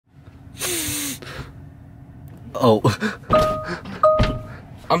Oh.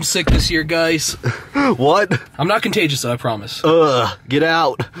 I'm sick this year, guys. What? I'm not contagious though, I promise. Get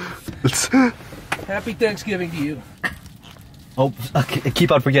out. Happy Thanksgiving to you. Oh, I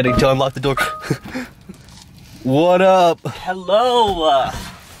keep on forgetting to unlock the door. What up? Hello.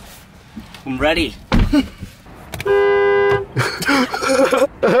 I'm ready.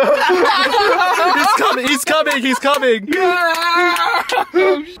 He's coming!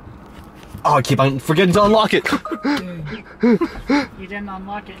 Oh, I keep on forgetting to unlock it. You didn't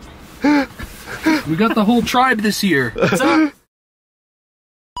unlock it. We got the whole tribe this year. What's up?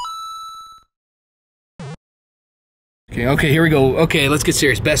 Okay, here we go. Okay, let's get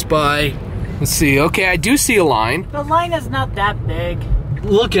serious. Best Buy. Let's see. Okay, I do see a line. The line is not that big.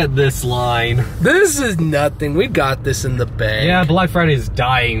 Look at this line. This is nothing. We got this in the bag. Yeah, Black Friday is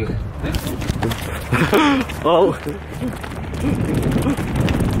dying. Oh.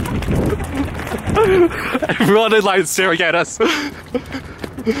 Everyone in line staring at us.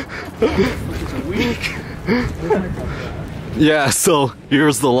 Yeah, so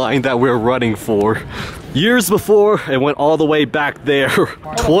here's the line that we're running for. Years before, it went all the way back there.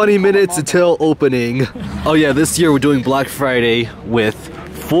 20 minutes until opening. Oh yeah, this year we're doing Black Friday with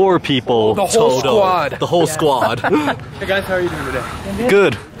 4 people The whole total. squad. The whole squad. Hey guys, how are you doing today?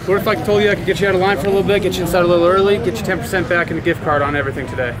 Good. What if I told you I could get you out of line for a little bit, get you inside a little early, get you 10% back and a gift card on everything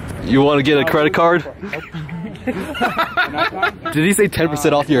today? You want to get a credit card? Did he say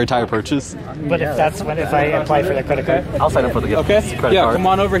 10% off your entire purchase? But if I apply for the credit card. I'll sign up for the gift credit card. Come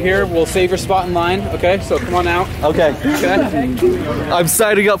on over here. We'll save your spot in line. Okay, so come on out. Okay. Okay. I'm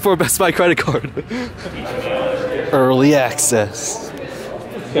signing up for a Best Buy credit card. Early access.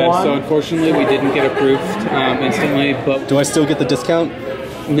 Okay, so unfortunately we didn't get approved instantly, but Do I still get the discount?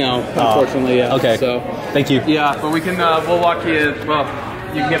 no, unfortunately, yeah. Okay. So Thank you. yeah, but we can we'll walk you. Well,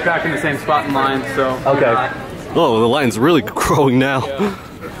 you can get back in the same spot in line. So Okay. Oh, the line's really growing now.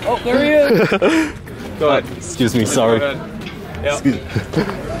 Oh, there he is. Go ahead. Excuse me, sorry. Go ahead.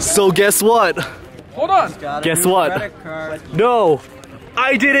 Yep. So guess what? Hold on. Guess what? No,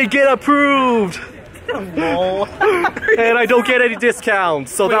 I didn't get approved. And I don't get any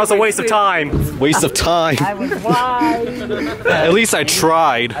discounts, so that was a waste of time. Waste of time. I was wise. At least I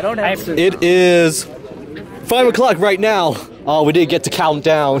tried. I don't have to. It is 5 o'clock right now. Oh, we didn't get to count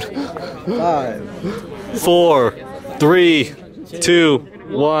down. 5, 4, 3, 2,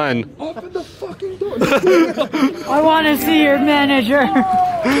 1. I want to see your manager.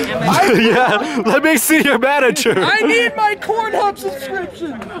 Yeah, let me see your manager. I need my Corn Hub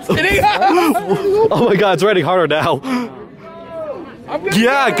subscription. Oh my god, it's raining harder now.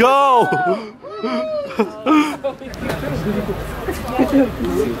 Yeah, go!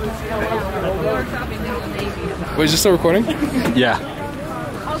 Wait, is this still recording? Yeah.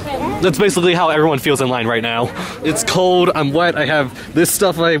 That's basically how everyone feels in line right now. It's cold, I'm wet, I have this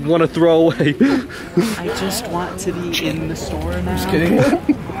stuff I want to throw away. I just want to be in the store now. Just kidding.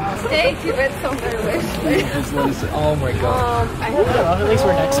 Thank you, it's so my wish list. Oh my god. Well, at least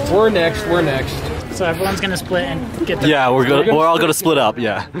we're next. We're next. So everyone's gonna split and get the. Yeah, we're all gonna split up,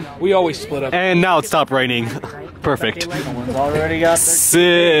 yeah. We always split up. And now it stopped raining. Perfect. Someone's already got their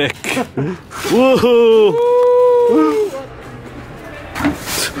Sick. Woohoo!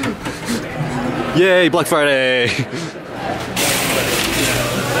 Yay, Black Friday!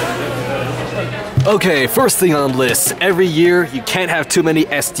 Okay, first thing on the list. Every year, you can't have too many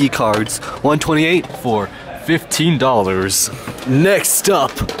SD cards. 128 for $15. Next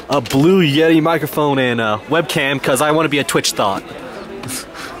up, a Blue Yeti microphone and a webcam, because I want to be a Twitch thought.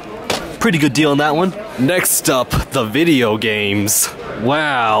 Pretty good deal on that one. Next up, the video games.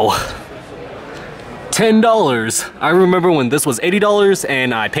 Wow. $10. I remember when this was $80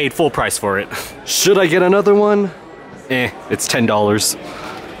 and I paid full price for it. Should I get another one? It's $10.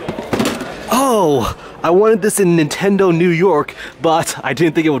 Oh, I wanted this in Nintendo New York, but I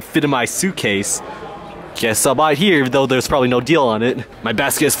didn't think it would fit in my suitcase. Guess I'll buy it here, though there's probably no deal on it. My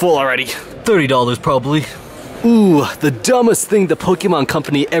basket is full already. $30 probably. Ooh, the dumbest thing the Pokemon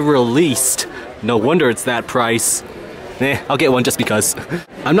Company ever released. No wonder it's that price. I'll get one just because.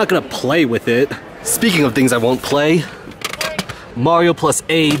 I'm not gonna play with it. Speaking of things I won't play, Mario plus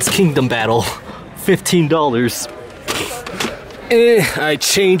AIDS Kingdom Battle, $15. I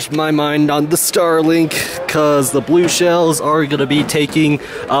changed my mind on the Starlink, cause the blue shells are gonna be taking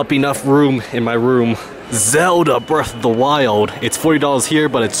up enough room in my room. Zelda Breath of the Wild, it's $40 here,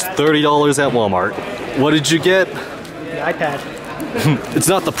 but it's $30 at Walmart. What did you get? The iPad. It's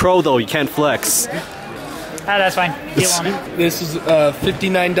not the Pro though, you can't flex. Ah, that's fine. Deal on it. This is a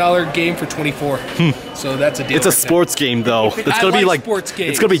 $59 game for $24. So that's a deal. It's a sports game though. It's gonna be like sports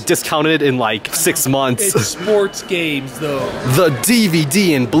games. It's gonna be discounted in like 6 months. It's sports games though. The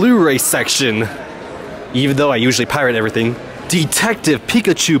DVD and Blu-ray section. Even though I usually pirate everything. Detective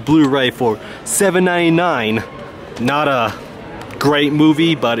Pikachu Blu-ray for $7.99. Not a great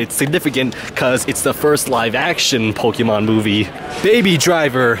movie, but it's significant because it's the first live-action Pokemon movie. Baby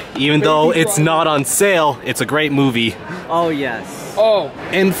Driver, even though it's not on sale, it's a great movie. Oh, yes. Oh.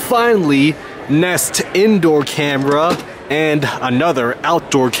 And finally, Nest indoor camera and another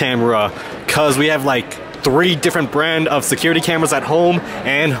outdoor camera, because we have like 3 different brand of security cameras at home,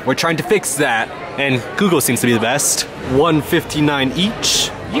 and we're trying to fix that. And Google seems to be the best. $159 each.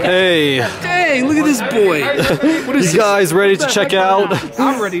 Hey. Hey, look at this boy. What is You guys ready to check out?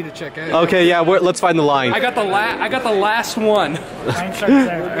 I'm ready to check out. Okay, yeah, let's find the line. I got the last one. Mine starts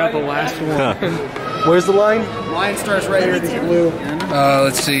there. I got the last one. Where's the line? Line starts right here. It's blue.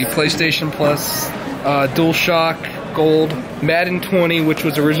 Let's see, PlayStation Plus, DualShock Gold, Madden 20, which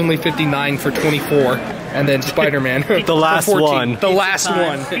was originally $59 for $24, and then Spider-Man. The last for $14. one. The last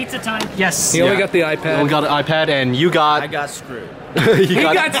one. Pizza time. Yes. He only got the iPad. We got an iPad, and you got. I got screwed. He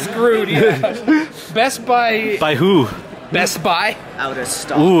got screwed. Yeah. Best Buy. By who? Best Buy. Out of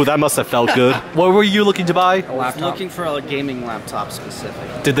stock. Ooh, that must have felt good. What were you looking to buy? I was looking for a gaming laptop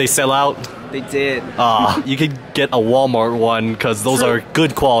specific. Did they sell out? They did. You could get a Walmart one because those are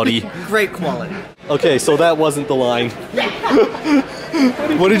good quality. Great quality. Okay, so that wasn't the line.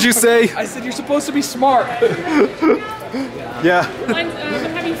 What did you say? I said you're supposed to be smart. Yeah.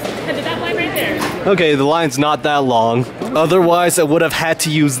 Headed that line right there. Okay, the line's not that long. Otherwise, I would have had to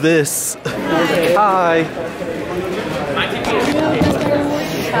use this. Hi.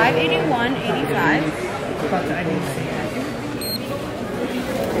 581.85.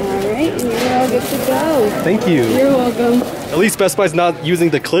 Alright, you're all good to go. Thank you. You're welcome. At least Best Buy's not using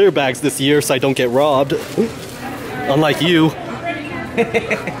the clear bags this year so I don't get robbed. Unlike you.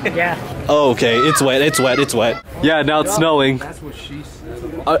 Yeah. Oh, okay, it's wet, it's wet, it's wet. Yeah, now it's snowing. That's what she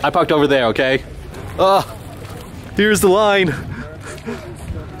said. I parked over there, okay? Here's the line.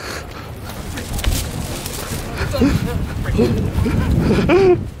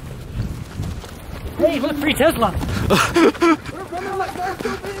 Hey, look, free Tesla.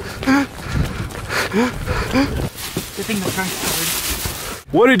 Good thing the trunk's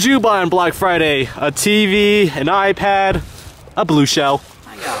covered. What did you buy on Black Friday? A TV, an iPad, a blue shell.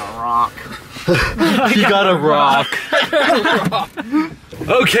 I got a rock. You got a rock.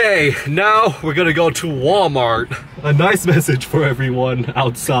 Okay, now we're gonna go to Walmart. A nice message for everyone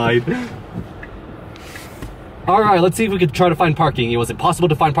outside. Alright, let's see if we can try to find parking. It was impossible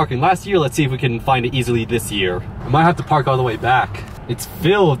to find parking last year. Let's see if we can find it easily this year. I might have to park all the way back. It's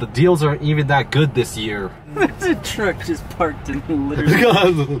filled. The deals aren't even that good this year. The truck just parked in literally.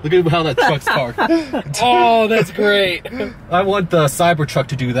 Look at how that truck's parked. Oh, that's great. I want the Cybertruck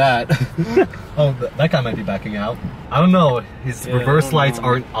to do that. Oh, that guy might be backing out. I don't know. His reverse lights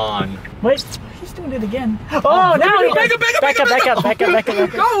aren't on. Wait, he's doing it again. Oh, now he does. Back up.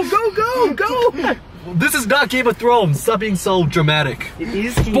 Go. This is not Game of Thrones. Stop being so dramatic. It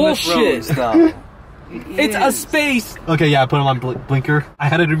is Game Bullshit. of Thrones, though. It's a space. Okay, yeah, I put him on blinker. I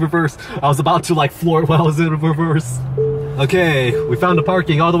had it in reverse. I was about to like floor it while I was in reverse. Okay, we found a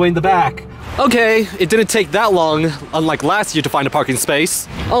parking all the way in the back. Okay, it didn't take that long, unlike last year, to find a parking space.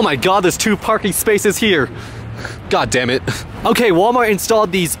 Oh my god, there's 2 parking spaces here. God damn it. Okay, Walmart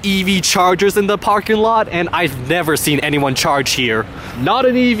installed these EV chargers in the parking lot, and I've never seen anyone charge here. Not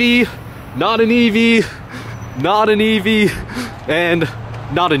an EV, not an EV, not an EV, and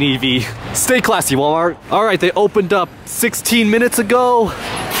not an EV. Stay classy, Walmart. All right, they opened up 16 minutes ago.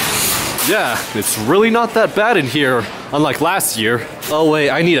 Yeah, it's really not that bad in here, unlike last year. Oh wait,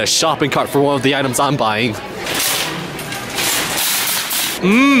 I need a shopping cart for one of the items I'm buying.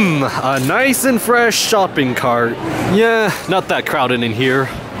 A nice and fresh shopping cart. Yeah, not that crowded in here.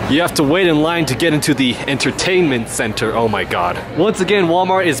 You have to wait in line to get into the entertainment center. Oh my god. Once again,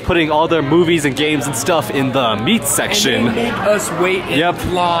 Walmart is putting all their movies and games and stuff in the meat section. And they make us wait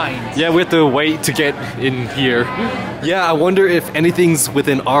in line. Yeah, we have to wait to get in here. Yeah, I wonder if anything's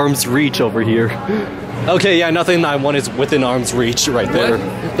within arm's reach over here. Okay, yeah, nothing I want is within arm's reach right there.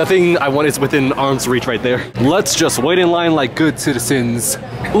 What? Nothing I want is within arm's reach right there. Let's just wait in line like good citizens.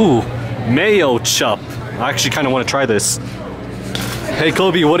 Ooh, mayo chup. I actually kind of want to try this. Hey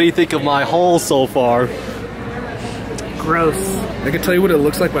Kobe, what do you think of my haul so far? Gross. I can tell you what it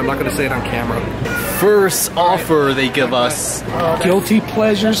looks like, but I'm not going to say it on camera. First offer they give us. Guilty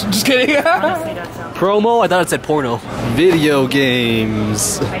pleasures. Just kidding. Honestly, that sounds... Promo? I thought it said porno. Video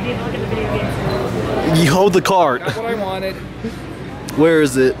games. I did look at the video games. You hold the cart. That's what I wanted. Where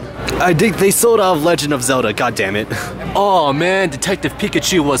is it? I think they sold out of Legend of Zelda, god damn it. Oh man, Detective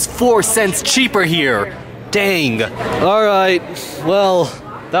Pikachu was 4 cents cheaper here. Dang. Alright, well,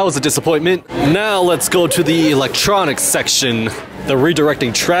 that was a disappointment. Now let's go to the electronics section. They're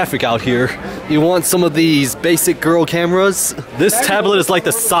redirecting traffic out here. You want some of these basic girl cameras? This tablet is like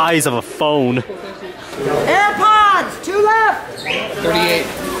the size of a phone. AirPods, 2 left. 38.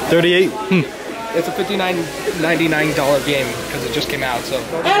 38? It's a $59.99 game because it just came out. So.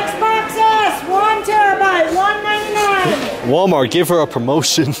 Xbox S, 1 terabyte, $199. Walmart, give her a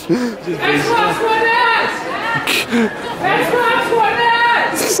promotion. Xbox One S! Xbox One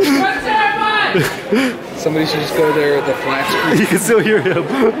S! 1 terabyte! Somebody should just go there with the flat screen. You can still hear him.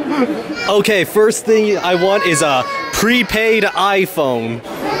 Okay, first thing I want is a prepaid iPhone.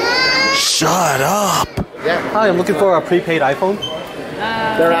 Shut up. Yeah. Hi, I'm looking for a prepaid iPhone.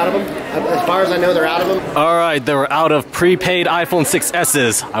 They're out of them? As far as I know, they're out of them. Alright, they're out of prepaid iPhone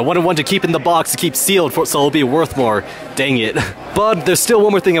 6Ss. I wanted one to keep in the box to keep sealed so it'll be worth more. Dang it. But there's still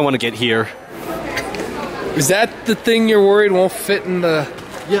one more thing I want to get here. Is that the thing you're worried won't fit in the...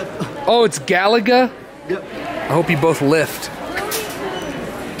 Yep. Oh, it's Galaga? Yep. I hope you both lift.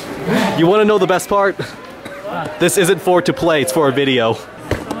 You want to know the best part? This isn't for to play, it's for a video.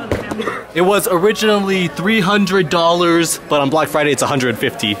 It was originally $300, but on Black Friday it's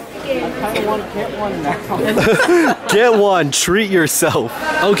 $150. I kind of want to get one now. Get one, treat yourself.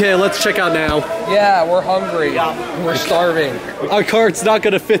 Okay, let's check out now. Yeah, we're hungry. We're starving. Our cart's not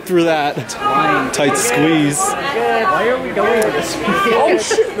gonna fit through that. Tight squeeze. Why are we going with this? Oh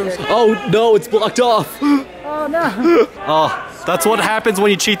shit! Oh no, it's blocked off. Oh no. Oh, that's what happens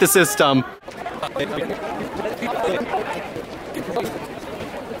when you cheat the system.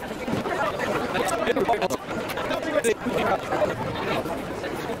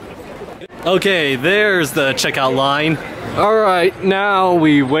 Okay, there's the checkout line. Alright, now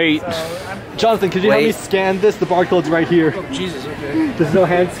we wait. Jonathan, could you help me scan this? The barcode's right here. Oh, Jesus, okay. There's no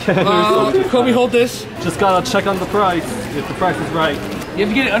hand scanners. Kobe, hold this. Just gotta check on the price, if the price is right. You have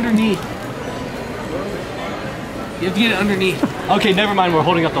to get it underneath. You have to get it underneath. Okay, never mind, we're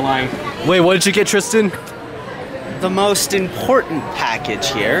holding up the line. Wait, what did you get, Tristan? The most important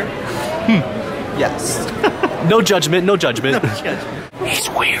package here. Yes. No judgment, no judgment. He's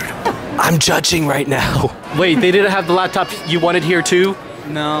weird. I'm judging right now. Wait, they didn't have the laptop you wanted here too?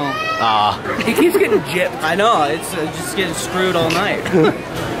 No. He keeps getting gypped. I know, it's just getting screwed all night.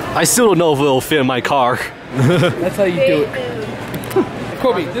 I still don't know if it'll fit in my car. That's how you do it.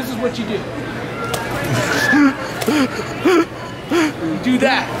 Kobe, this is what you do. You do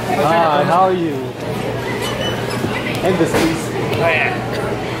that. Hi, how are you? End this, please. Oh, yeah.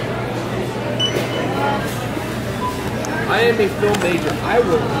 I am a film major. I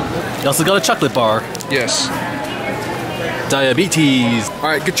will. You also got a chocolate bar. Yes. Diabetes. All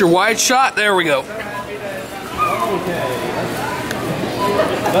right, get your wide shot. There we go. Okay.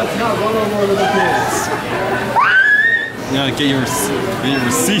 Let's not run over little kids. Yeah, get your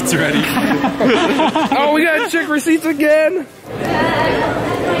receipts ready. Oh, we gotta check receipts again.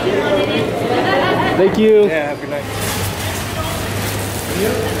 Thank you. Yeah, have a good night.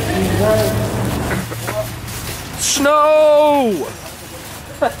 Snow!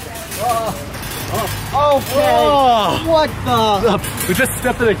 Oh, What the? we just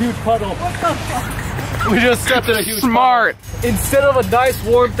stepped in a huge puddle. We just stepped in a huge Smart. puddle. Instead of a nice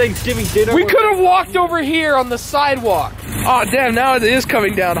warm Thanksgiving dinner, We could have walked over here on the sidewalk. Oh, damn, now it is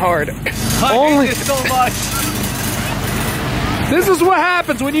coming down hard. only so much. This is what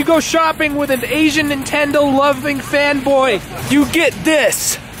happens when you go shopping with an Asian Nintendo loving fanboy. You get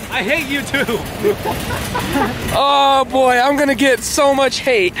this. I hate you too. Oh boy, I'm gonna get so much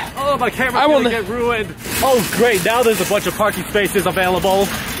hate. Oh, my camera's I will gonna get ruined. Oh, great, now there's a bunch of parking spaces available.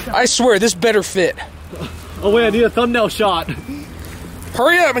 I swear, this better fit. Oh wait, I need a thumbnail shot.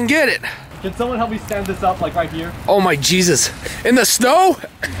 Hurry up and get it. Can someone help me stand this up, like right here? Oh my Jesus. In the snow?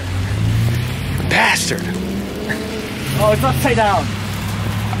 Bastard. Oh, it's upside down.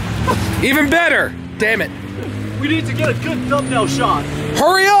 Even better. Damn it. We need to get a good thumbnail shot.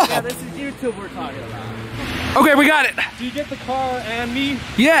 Hurry up. Yeah, this is YouTube we're talking about. Okay, we got it. Do you get the car and me?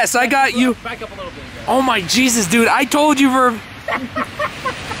 Yes, I got you. Back up a little bit. Oh my Jesus, dude. I told you for...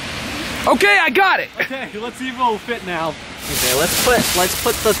 Okay, I got it. Okay, let's see if it'll fit now. Okay, let's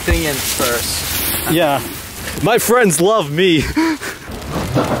put the thing in first. Yeah. My friends love me.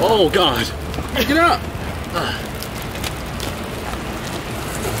 Oh God. Get up.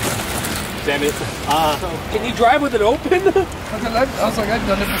 Damn it. Can you drive with it open? I was like, I've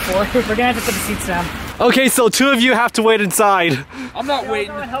done it before. We're gonna have to put the seats down. Okay, so 2 of you have to wait inside. I'm not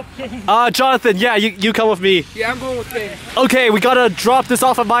waiting. Jonathan, yeah, you come with me. Yeah, I'm going with King. Okay, we gotta drop this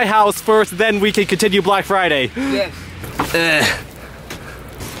off at my house first, then we can continue Black Friday. Yes.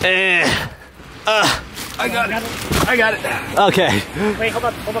 I got it. Okay. Wait, hold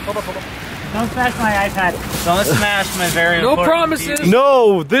up. Don't smash my iPad. Don't smash my very important promises. computer.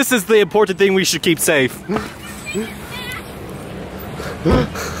 No, this is the important thing we should keep safe.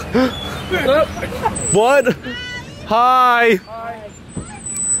 What? Hi.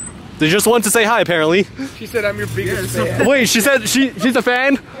 They just want to say hi, apparently. She said I'm your biggest fan. Wait, she said she's a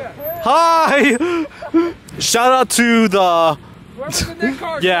fan? Yeah. Hi. Shout out to the... Whoever's in that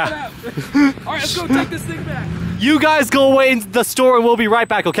car, yeah. Alright, let's go take this thing back. You guys go away in the store and we'll be right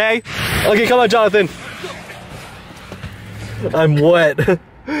back, okay? Okay, come on, Jonathan. I'm wet.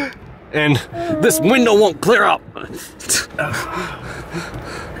 And this window won't clear up.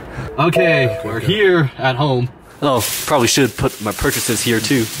 Okay, we're here at home. Oh, probably should put my purchases here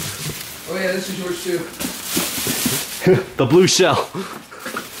too. Oh yeah, this is yours too. The blue shell.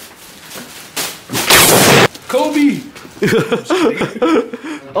 Kobe!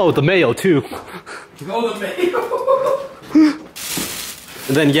 Oh, the mayo too. Oh, the mayo!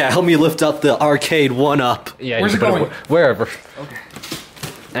 And then yeah, help me lift up the arcade one up. Yeah, where's it going? Wherever.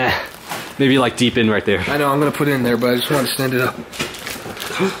 Okay. Maybe like deep in right there. I know, I'm gonna put it in there, but I just want to stand it up.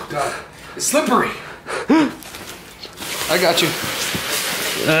 Oh, God. It's slippery! I got you.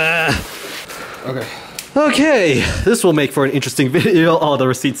 Okay. Okay, this will make for an interesting video. Oh, the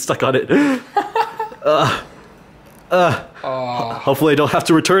receipt's stuck on it. Hopefully I don't have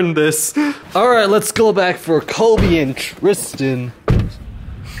to return this. Alright, let's go back for Kobe and Tristan.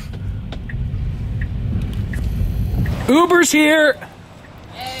 Uber's here!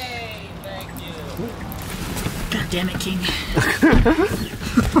 Hey, thank you. God damn it, King.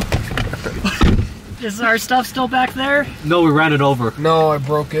 Is our stuff still back there? No, we ran it over. No, I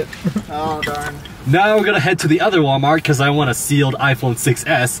broke it. Oh, darn. Now we're gonna head to the other Walmart because I want a sealed iPhone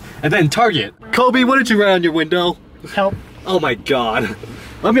 6S, and then Target. Kobe, what did you write on your window? Help. Oh my god.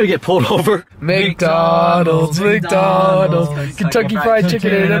 I'm gonna get pulled over. McDonald's, Kentucky Fried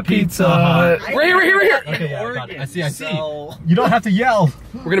Chicken and a Pizza Hut. Right here. Okay, yeah, I got it. I see. So... You don't have to yell.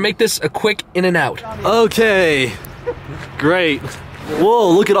 We're gonna make this a quick in and out. Okay. Great. Whoa,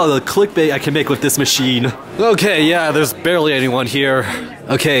 look at all the clickbait I can make with this machine. Okay, yeah, there's barely anyone here.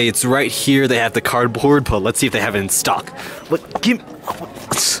 Okay, it's right here. They have the cardboard, but let's see if they have it in stock.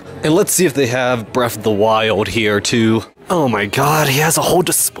 And let's see if they have Breath of the Wild here, too. Oh my god, he has a whole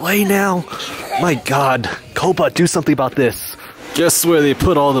display now. My god. Koba, do something about this. Guess where they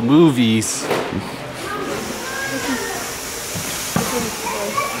put all the movies.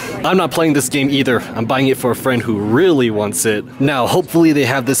 I'm not playing this game either. I'm buying it for a friend who really wants it. Now, hopefully they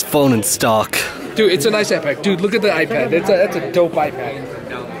have this phone in stock. Dude, it's a nice iPad. Dude, look at the iPad. That's a dope iPad.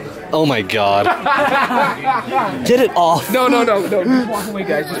 Oh my god. Get it off. No. Just walk away,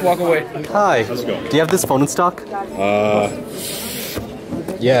 guys. Just walk away. Hi. Let's go. Do you have this phone in stock?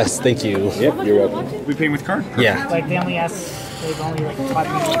 Yes, thank you. Yep, you're welcome. We paying with card? Yeah. Like, they only ask, they've only like taught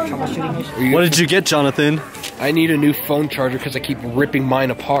me like troubleshooting issues. What did you get, Jonathan? I need a new phone charger because I keep ripping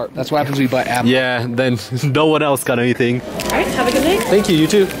mine apart. That's what happens when you buy Apple. Yeah, then no one else got anything. Alright, have a good day. Thank you, you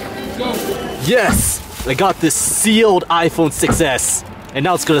too. Yes! I got this sealed iPhone 6S. And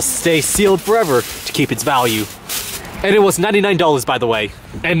now it's gonna stay sealed forever to keep its value. And it was $99, by the way.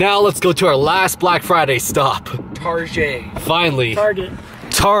 And now let's go to our last Black Friday stop. Target. Finally. Target.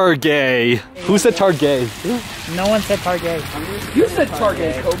 Target. Who said Target? No one said Target. You said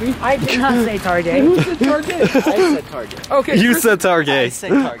Target, Kobe. I did not say Target. Who said Target? I said Target. Okay. You said Target. I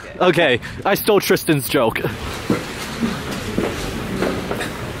said Target. Okay, I stole Tristan's joke.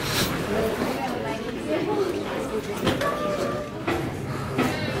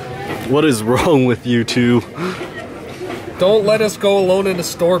 What is wrong with you two? Don't let us go alone in the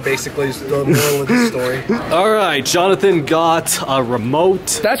store, basically, is the moral of the story. Alright, Jonathan got a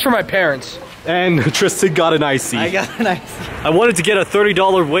remote. That's for my parents. And Tristan got an icy. I got an icy. I wanted to get a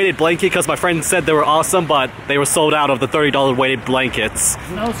 $30 weighted blanket because my friend said they were awesome, but they were sold out of the $30 weighted blankets.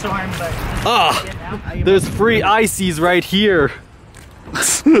 No storm, but... There's free ices right here.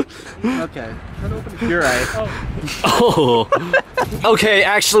 Okay. You're right. Oh. Okay,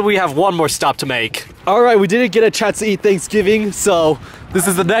 actually we have one more stop to make. Alright, we didn't get a chance to eat Thanksgiving, so this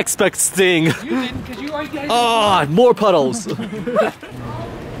is the next best thing. You didn't, because you already got Ah, more puddles. I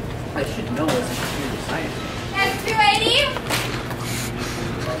should know as a computer scientist. That's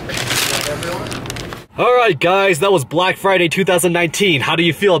 280. Alright guys, that was Black Friday 2019. How do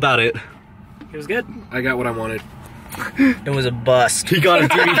you feel about it? It was good. I got what I wanted. It was a bust. He got a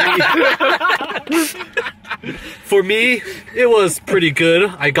DVD. For me, it was pretty good.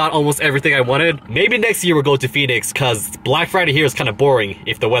 I got almost everything I wanted. Maybe next year we'll go to Phoenix, because Black Friday here is kind of boring.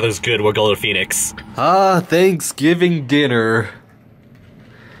 If the weather's good, we'll go to Phoenix. Thanksgiving dinner.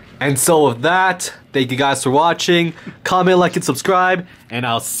 And so with that, thank you guys for watching. Comment, like, and subscribe. And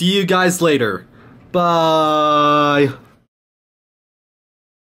I'll see you guys later. Bye.